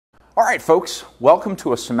All right, folks, welcome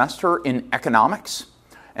to a semester in economics.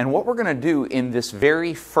 And what we're going to do in this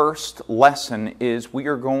very first lesson is we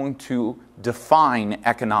are going to define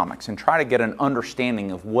economics and try to get an understanding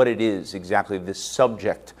of what it is exactly, this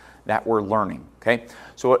subject that we're learning. Okay,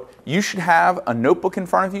 so you should have a notebook in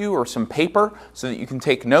front of you or some paper so that you can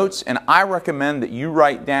take notes, and I recommend that you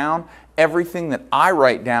write down everything that I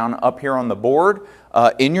write down up here on the board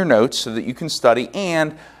in your notes so that you can study,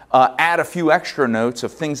 and add a few extra notes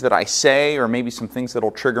of things that I say, or maybe some things that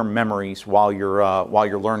will trigger memories while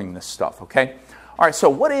you're learning this stuff. Okay. All right. So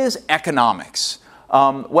what is economics?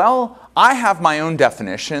 Well, I have my own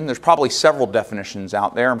definition. There's probably several definitions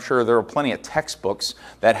out there. I'm sure there are plenty of textbooks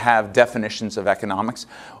that have definitions of economics.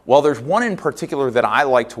 Well, there's one in particular that I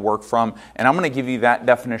like to work from, and I'm going to give you that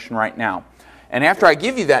definition right now. And after I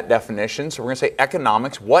give you that definition, so we're going to say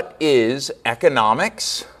economics. What is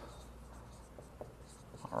economics?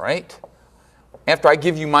 All right. After I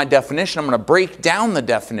give you my definition, I'm going to break down the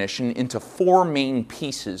definition into four main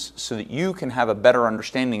pieces so that you can have a better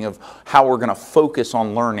understanding of how we're going to focus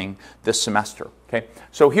on learning this semester. Okay.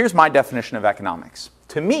 So here's my definition of economics.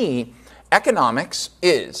 To me, economics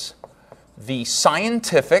is the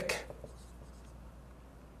scientific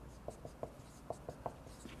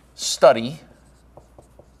study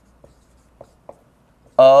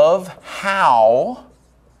of how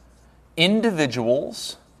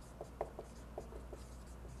individuals,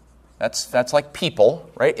 that's like people,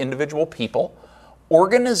 right? Individual people,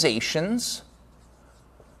 organizations,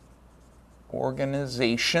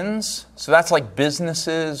 so that's like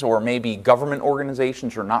businesses or maybe government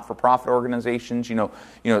organizations or not-for-profit organizations,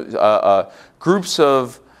 groups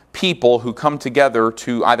of people who come together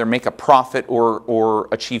to either make a profit or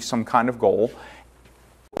achieve some kind of goal,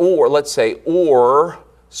 or let's say, or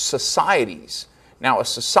societies. Now, a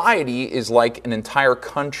society is like an entire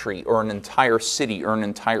country or an entire city or an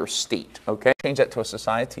entire state, okay? Change that to a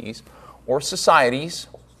societies. Or societies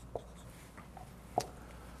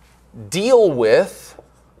deal with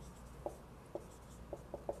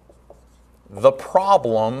the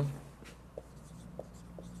problem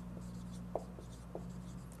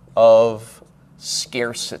of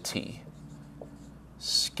scarcity.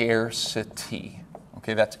 Scarcity.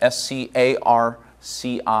 Okay, that's S-C-A-R-C-I-T-Y,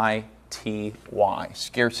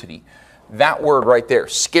 scarcity. That word right there,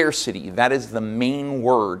 scarcity, that is the main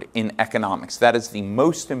word in economics. That is the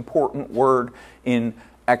most important word in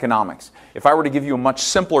economics. If I were to give you a much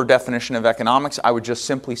simpler definition of economics, I would just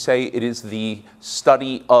simply say it is the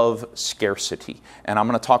study of scarcity. And I'm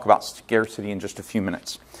going to talk about scarcity in just a few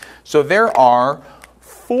minutes. So there are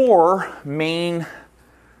four main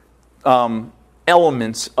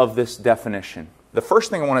elements of this definition. The first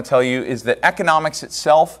thing I want to tell you is that economics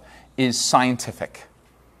itself is scientific.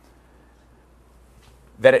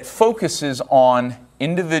 That it focuses on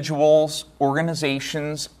individuals,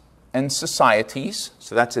 organizations, and societies.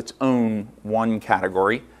 So that's its own one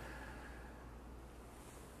category.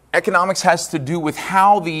 Economics has to do with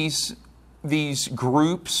how these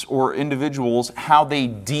groups or individuals, how they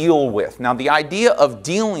deal with. Now, the idea of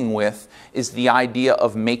dealing with is the idea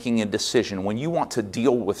of making a decision. When you want to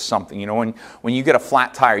deal with something, when you get a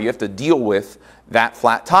flat tire, you have to deal with that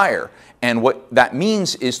flat tire. And what that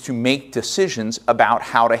means is to make decisions about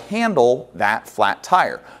how to handle that flat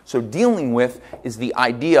tire. So dealing with is the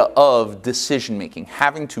idea of decision making,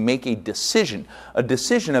 having to make a decision. A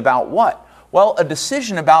decision about what? Well, a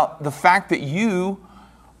decision about the fact that you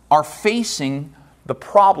are facing the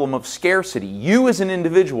problem of scarcity. You as an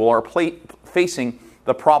individual are facing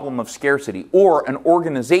the problem of scarcity, or an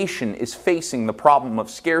organization is facing the problem of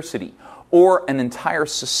scarcity, or an entire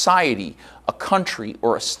society, a country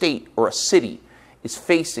or a state or a city is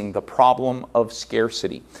facing the problem of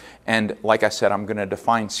scarcity. And like I said, I'm going to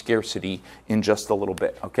define scarcity in just a little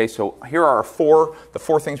bit. Okay, so here are the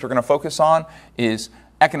four things we're going to focus on is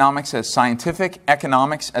economics as scientific,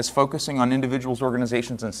 economics as focusing on individuals,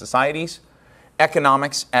 organizations, and societies,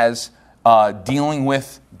 economics as dealing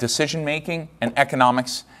with decision making, and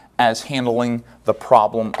economics as handling the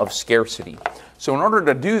problem of scarcity. So in order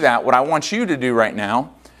to do that, what I want you to do right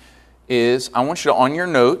now is I want you to, on your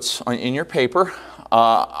notes, in your paper,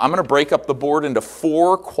 I'm going to break up the board into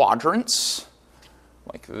four quadrants,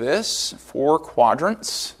 like this, four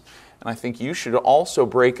quadrants. And I think you should also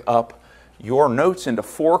break up your notes into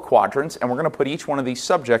four quadrants, and we're going to put each one of these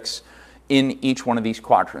subjects in each one of these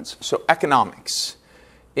quadrants. So economics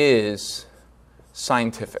is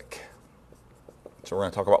scientific. So we're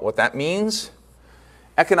going to talk about what that means.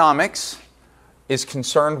 Economics is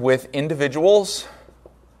concerned with individuals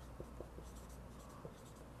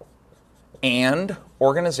and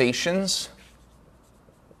organizations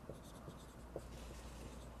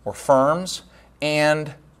or firms,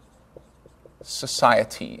 and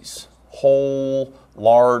societies, whole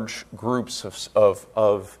large groups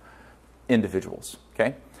of individuals.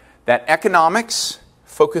 Okay? That economics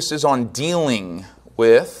focuses on dealing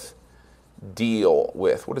with,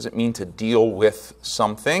 What does it mean to deal with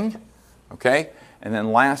something? Okay? And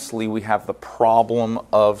then lastly, we have the problem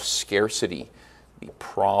of scarcity. The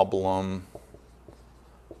problem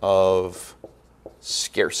of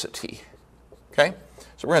scarcity. Okay?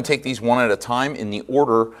 So we're going to take these one at a time in the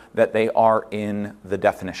order that they are in the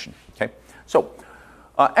definition. Okay? So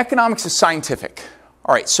economics is scientific.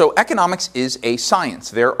 All right, so economics is a science.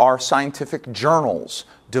 There are scientific journals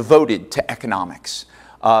devoted to economics.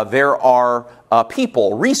 There are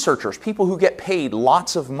people, researchers, people who get paid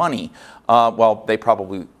lots of money. Well, they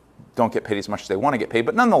probably don't get paid as much as they want to get paid,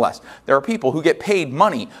 but nonetheless, there are people who get paid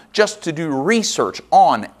money just to do research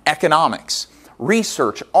on economics,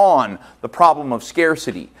 research on the problem of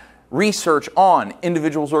scarcity, research on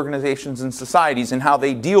individuals, organizations, and societies and how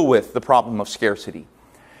they deal with the problem of scarcity.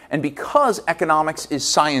 And because economics is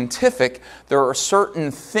scientific, there are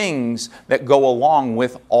certain things that go along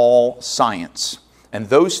with all science. And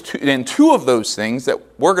two of those things that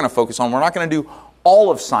we're going to focus on, we're not going to do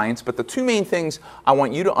all of science, but the two main things I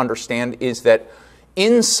want you to understand is that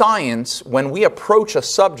in science, when we approach a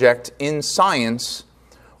subject in science,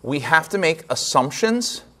 we have to make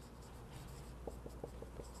assumptions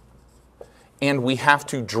and we have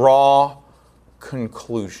to draw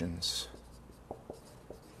conclusions.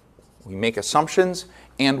 We make assumptions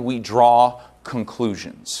and we draw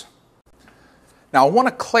conclusions. Now, I want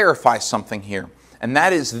to clarify something here, and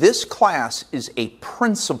that is this class is a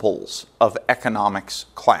principles of economics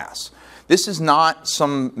class. This is not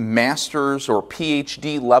some master's or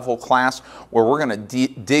PhD level class where we're going to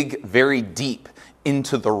dig very deep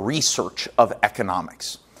into the research of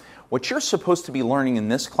economics. What you're supposed to be learning in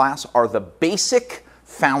this class are the basic,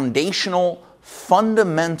 foundational,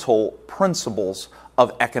 fundamental principles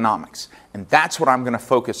of economics. And that's what I'm going to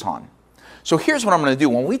focus on. So here's what I'm going to do.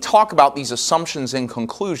 When we talk about these assumptions and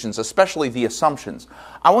conclusions, especially the assumptions,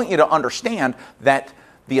 I want you to understand that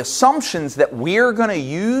the assumptions that we're going to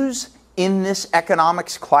use in this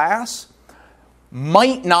economics class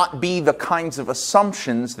might not be the kinds of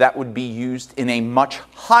assumptions that would be used in a much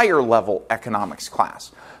higher level economics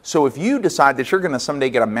class. So if you decide that you're going to someday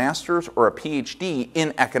get a master's or a PhD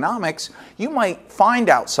in economics, you might find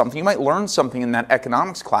out something, you might learn something in that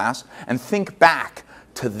economics class and think back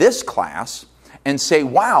to this class and say,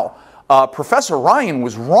 wow, Professor Ryan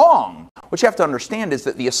was wrong. What you have to understand is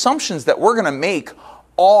that the assumptions that we're going to make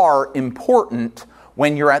are important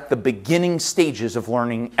when you're at the beginning stages of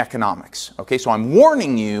learning economics. Okay, so I'm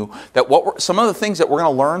warning you that some of the things that we're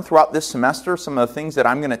going to learn throughout this semester, some of the things that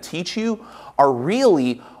I'm going to teach you are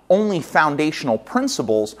really only foundational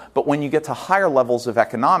principles, but when you get to higher levels of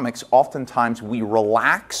economics, oftentimes we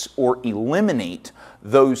relax or eliminate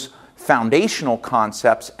those foundational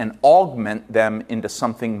concepts and augment them into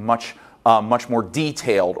something much more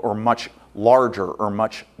detailed or much larger or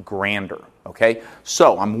much grander. Okay,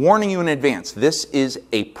 so I'm warning you in advance, this is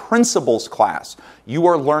a principles class. You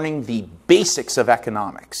are learning the basics of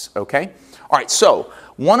economics, okay? All right, so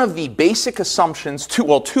one of the basic assumptions, I'm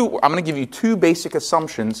going to give you two basic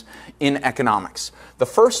assumptions in economics. The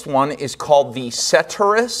first one is called the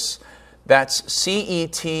ceteris, that's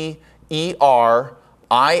Ceteris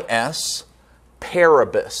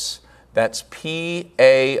paribus, that's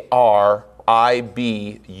Paribus.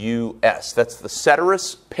 That's the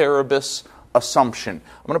ceteris paribus assumption.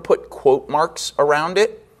 I'm going to put quote marks around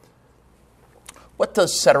it. What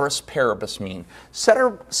does ceteris paribus mean?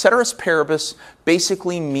 Ceteris paribus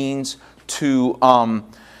basically means to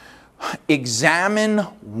examine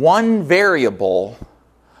one variable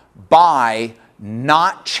by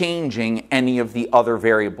not changing any of the other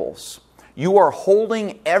variables. You are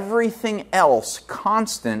holding everything else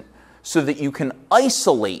constant so that you can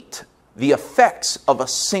isolate the effects of a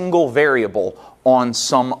single variable on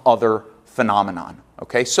some other phenomenon.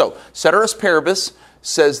 Okay, so ceteris paribus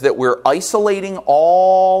says that we're isolating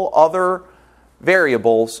all other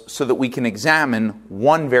variables so that we can examine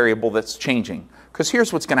one variable that's changing. Because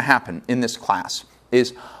here's what's going to happen in this class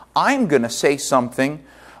is I'm going to say something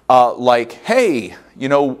like, hey,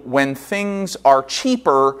 when things are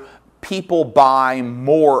cheaper, people buy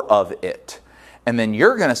more of it. And then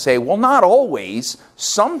you're going to say, well, not always.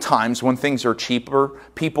 Sometimes when things are cheaper,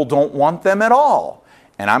 people don't want them at all.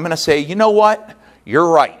 And I'm going to say, you know what? You're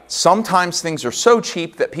right. Sometimes things are so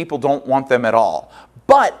cheap that people don't want them at all.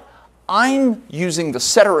 But I'm using the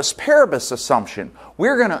ceteris paribus assumption.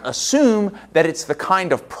 We're going to assume that it's the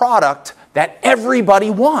kind of product that everybody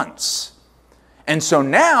wants. And so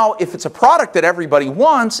now, if it's a product that everybody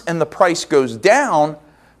wants and the price goes down,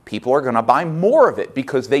 people are going to buy more of it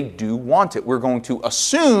because they do want it. We're going to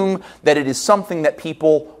assume that it is something that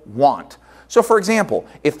people want. So for example,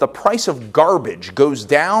 if the price of garbage goes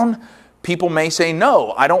down, people may say,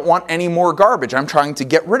 no, I don't want any more garbage. I'm trying to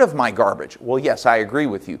get rid of my garbage. Well, yes, I agree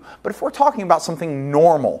with you. But if we're talking about something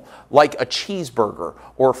normal, like a cheeseburger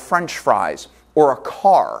or French fries or a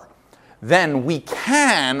car, then we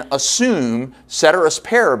can assume, ceteris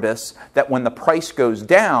paribus, that when the price goes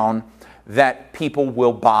down, that people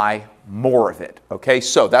will buy more of it. Okay,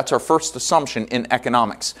 so that's our first assumption in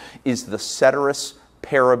economics, is the ceteris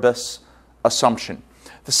paribus assumption.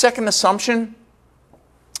 The second assumption,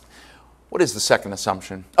 what is the second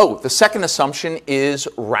assumption? Oh, the second assumption is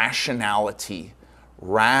rationality.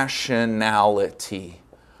 Rationality.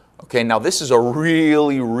 Okay, now this is a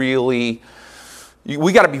really,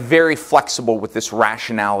 we got to be very flexible with this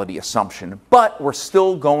rationality assumption, but we're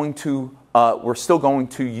still going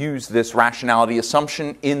to use this rationality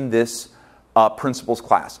assumption in this principles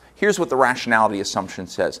class. Here's what the rationality assumption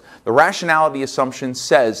says. The rationality assumption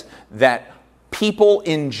says that people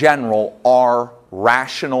in general are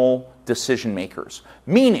rational decision makers.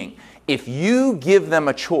 Meaning, if you give them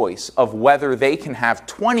a choice of whether they can have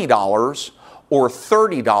 $20 or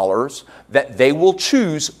 $30, that they will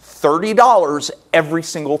choose $30 every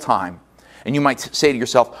single time. And you might say to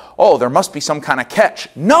yourself, oh, there must be some kind of catch.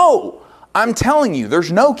 No! I'm telling you,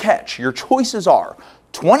 there's no catch. Your choices are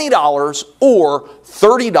 $20 or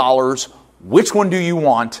 $30. Which one do you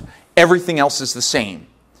want? Everything else is the same.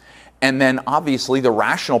 And then obviously the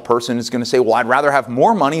rational person is going to say, well, I'd rather have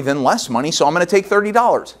more money than less money, so I'm going to take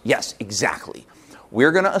 $30. Yes, exactly.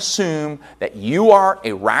 We're going to assume that you are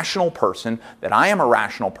a rational person, that I am a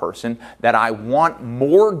rational person, that I want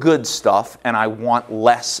more good stuff and I want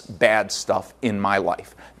less bad stuff in my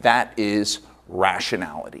life. That is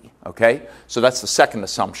rationality, okay? So that's the second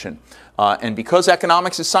assumption. And because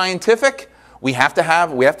economics is scientific, we have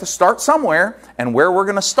to start somewhere, and where we're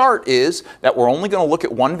going to start is that we're only going to look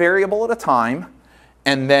at one variable at a time,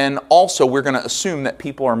 and then also we're going to assume that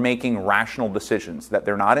people are making rational decisions, that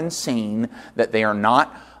they're not insane, that they are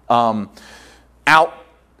not out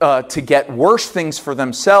to get worse things for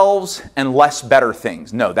themselves and less better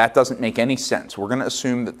things. No, that doesn't make any sense. We're going to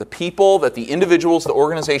assume that the people, that the individuals, the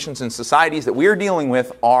organizations and societies that we are dealing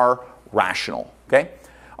with are rational, okay?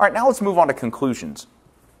 All right, now let's move on to conclusions.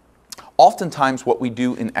 Oftentimes what we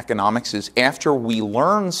do in economics is after we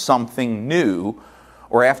learn something new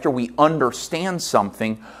or after we understand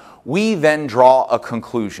something, we then draw a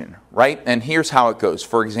conclusion, right? And here's how it goes.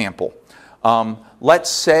 For example, let's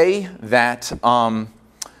say that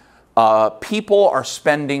people are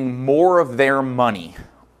spending more of their money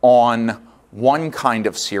on one kind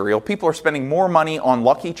of cereal. People are spending more money on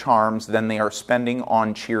Lucky Charms than they are spending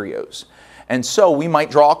on Cheerios. And so we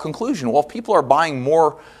might draw a conclusion. Well, if people are buying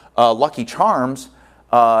more Lucky Charms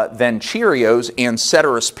than Cheerios and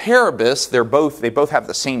ceteris paribus, they both have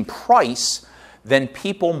the same price, then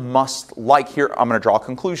people must like, here, I'm going to draw a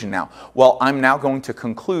conclusion now. Well, I'm now going to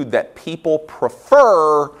conclude that people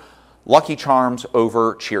prefer Lucky Charms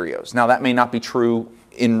over Cheerios. Now, that may not be true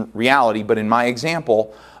in reality, but in my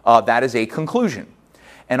example, that is a conclusion.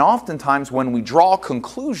 And oftentimes when we draw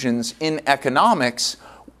conclusions in economics,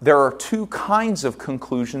 there are two kinds of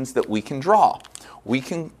conclusions that we can draw. We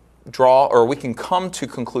can come to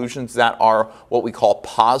conclusions that are what we call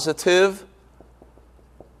positive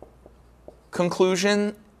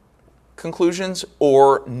conclusions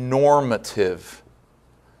or normative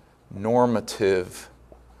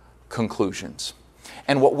conclusions.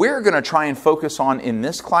 And what we're going to try and focus on in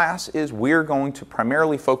this class is we're going to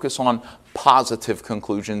primarily focus on positive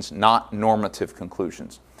conclusions, not normative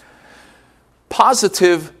conclusions.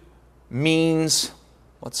 Positive means,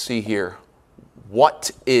 let's see here,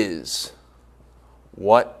 what is.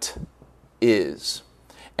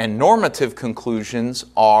 And normative conclusions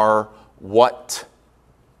are what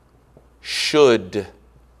should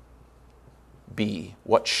be.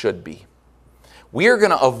 We are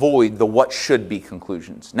going to avoid the what should be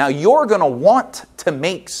conclusions. Now, you're going to want to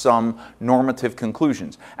make some normative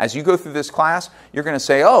conclusions. As you go through this class, you're going to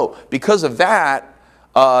say, oh, because of that,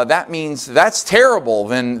 that means that's terrible,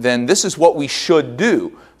 then this is what we should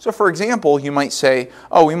do. So for example, you might say,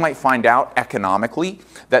 oh, we might find out economically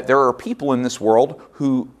that there are people in this world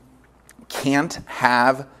who can't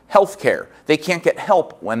have health care. They can't get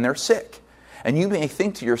help when they're sick. And you may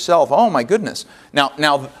think to yourself, oh my goodness.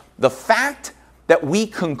 Now the fact that we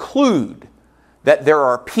conclude that there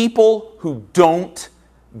are people who don't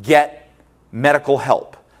get medical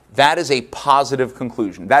help, that is a positive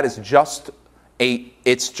conclusion. That is just a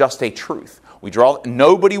truth.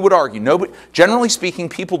 Nobody would argue. Generally speaking,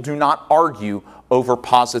 people do not argue over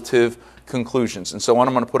positive conclusions. And so what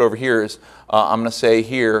I'm going to put over here is, I'm going to say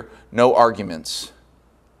here, no arguments.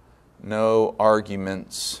 No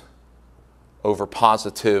arguments over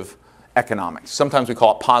positive economics. Sometimes we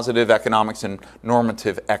call it positive economics and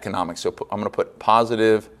normative economics. So I'm going to put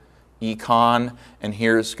positive econ, and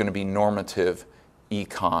here's going to be normative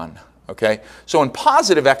econ. Okay? So in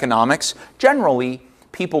positive economics, generally,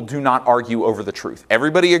 people do not argue over the truth.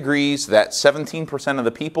 Everybody agrees that 17% of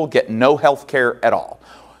the people get no health care at all.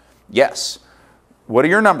 Yes. What do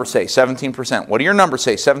your numbers say? 17%. What do your numbers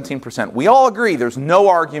say? 17%. We all agree there's no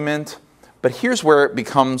argument, but here's where it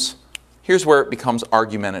becomes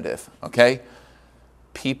argumentative, okay?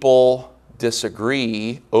 People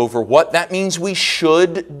disagree over what that means we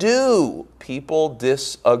should do. People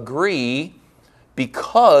disagree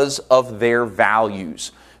because of their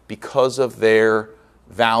values, because of their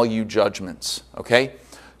value judgments, okay?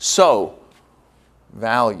 So,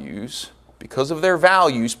 values, because of their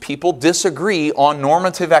values, people disagree on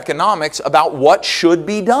normative economics about what should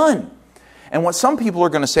be done. And what some people are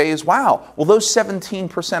going to say is, wow, well, those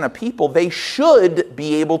 17% of people, they should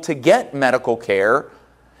be able to get medical care,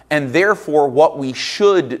 and therefore what we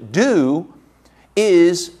should do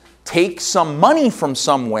is take some money from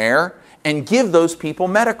somewhere and give those people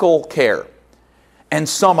medical care. And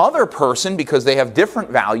some other person, because they have different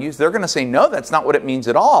values, they're going to say, no, that's not what it means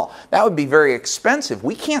at all. That would be very expensive.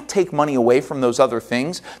 We can't take money away from those other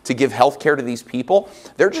things to give health care to these people.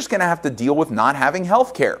 They're just going to have to deal with not having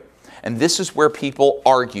health care. And this is where people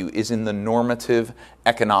argue, is in the normative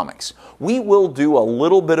economics. We will do a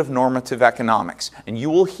little bit of normative economics, and you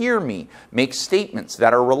will hear me make statements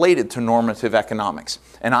that are related to normative economics.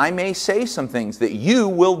 And I may say some things that you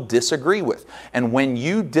will disagree with. And when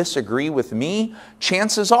you disagree with me,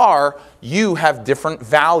 chances are you have different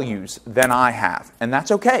values than I have. And that's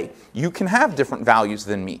okay. You can have different values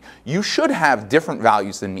than me. You should have different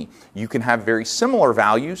values than me. You can have very similar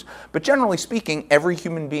values, but generally speaking, every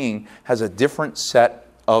human being has a different set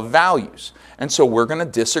of values. And so we're going to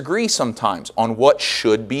disagree sometimes on what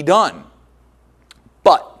should be done.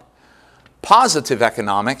 But positive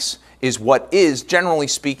economics is what is, generally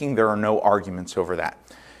speaking, there are no arguments over that.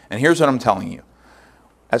 And here's what I'm telling you.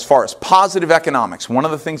 As far as positive economics, one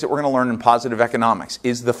of the things that we're going to learn in positive economics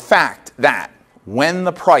is the fact that when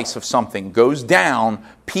the price of something goes down,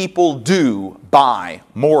 people do buy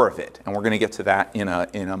more of it. And we're going to get to that in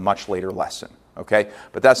a much later lesson. Okay?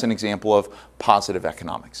 But that's an example of positive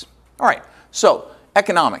economics. All right, so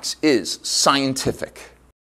economics is scientific.